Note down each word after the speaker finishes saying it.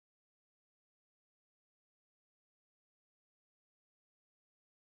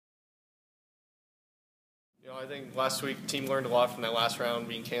I think last week the team learned a lot from that last round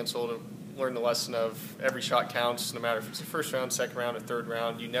being canceled. Learned the lesson of every shot counts, no matter if it's the first round, second round, or third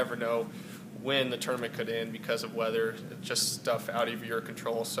round. You never know when the tournament could end because of weather, just stuff out of your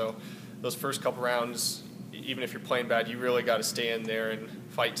control. So those first couple rounds, even if you're playing bad, you really got to stay in there and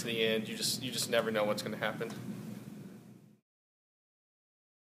fight to the end. You just never know what's going to happen.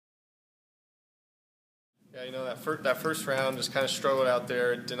 Yeah, that first round just kind of struggled out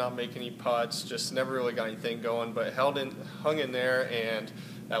there. Did not make any putts. Just never really got anything going. But hung in there, and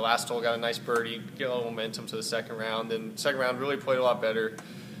that last hole got a nice birdie, get a little momentum to the second round. And second round really played a lot better.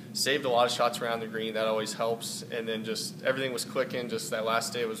 Saved a lot of shots around the green. That always helps. And then just everything was clicking. Just that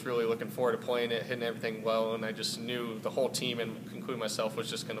last day, I was really looking forward to playing it, hitting everything well. And I just knew the whole team, and including myself, was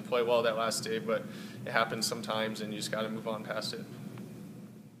just going to play well that last day. But it happens sometimes, and you just got to move on past it.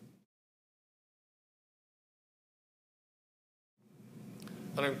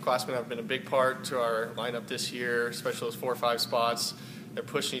 Underclassmen have been a big part to our lineup this year, especially those 4 or 5 spots. They're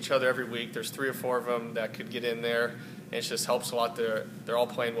pushing each other every week. There's 3 or 4 of them that could get in there, and it just helps a lot. They're all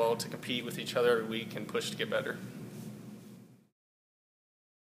playing well to compete with each other every week and push to get better.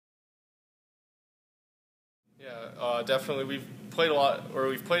 Yeah, definitely. We've played a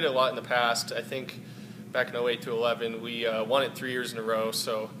lot in the past. I think back in 08 to 11, we won it 3 years in a row,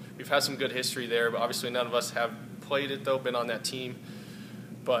 so we've had some good history there. But obviously, none of us have played it though, been on that team.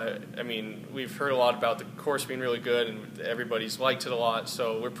 But, I mean, we've heard a lot about the course being really good, and everybody's liked it a lot,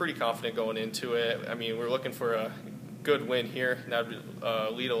 so we're pretty confident going into it. I mean, we're looking for a good win here, and that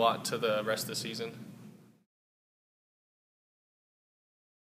would lead a lot to the rest of the season.